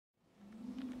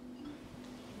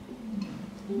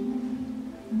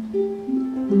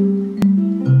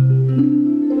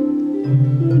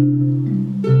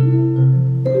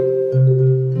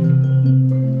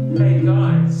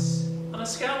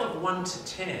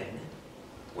10,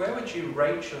 where would you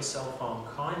rate yourself on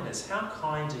kindness? How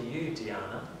kind are you,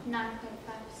 Diana? 9.5%.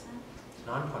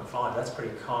 9.5, that's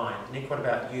pretty kind. Nick, what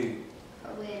about you?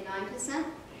 Probably a 9%.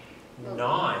 9. 9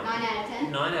 out of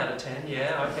 10. 9 out of 10,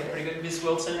 yeah, okay, pretty good. Miss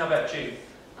Wilson, how about you?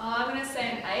 I'm going to say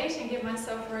an 8 and give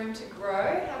myself room to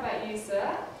grow. How about you,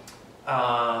 sir?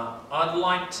 I'd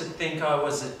like to think I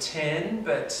was a 10,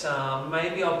 but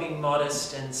maybe I'll be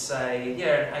modest and say,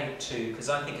 yeah, an 8 too, because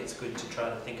I think it's good to try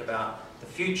to think about the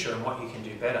future and what you can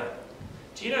do better.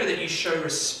 Do you know that you show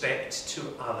respect to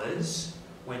others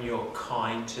when you're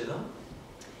kind to them?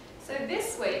 So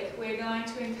this week we're going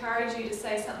to encourage you to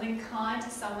say something kind to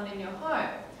someone in your home.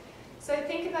 So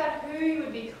think about who you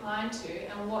would be kind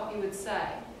to and what you would say.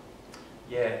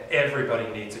 Yeah,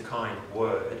 everybody needs a kind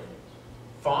word.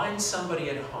 Find somebody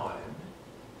at home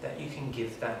that you can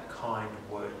give that kind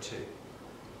word to.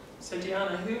 So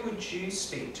Diana, who would you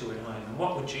speak to at home and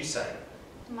what would you say?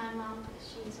 My mum, because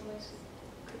she's always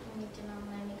cooking me dinner and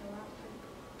letting me go out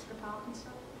to the park and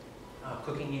stuff.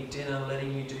 Cooking you dinner,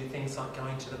 letting you do things like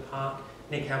going to the park.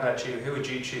 Nick, how about you? Who would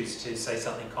you choose to say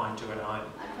something kind to at home?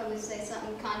 I'd probably say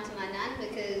something kind to my nan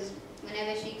because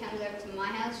whenever she comes over to my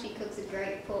house, she cooks a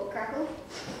great pork crackle.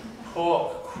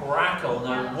 Pork crackle.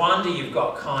 No wonder you've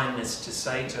got kindness to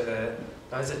say to her.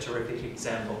 Those are terrific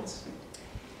examples.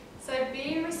 So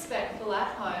be respectful at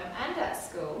home and at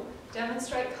school.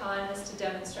 Demonstrate kindness to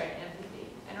demonstrate empathy.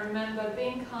 And remember,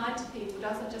 being kind to people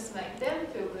doesn't just make them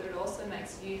feel good, it also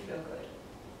makes you feel good.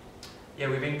 Yeah,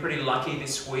 we've been pretty lucky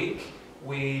this week.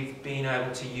 We've been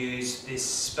able to use this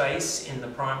space in the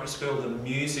primary school, the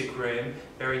music room.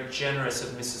 Very generous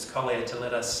of Mrs. Collier to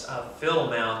let us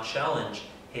film our challenge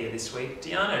here this week.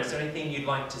 Diana, is there anything you'd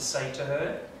like to say to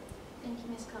her? Thank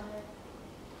you, Miss Collier.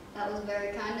 That was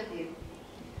very kind of you.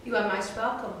 You are most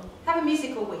welcome. Have a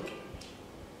musical week.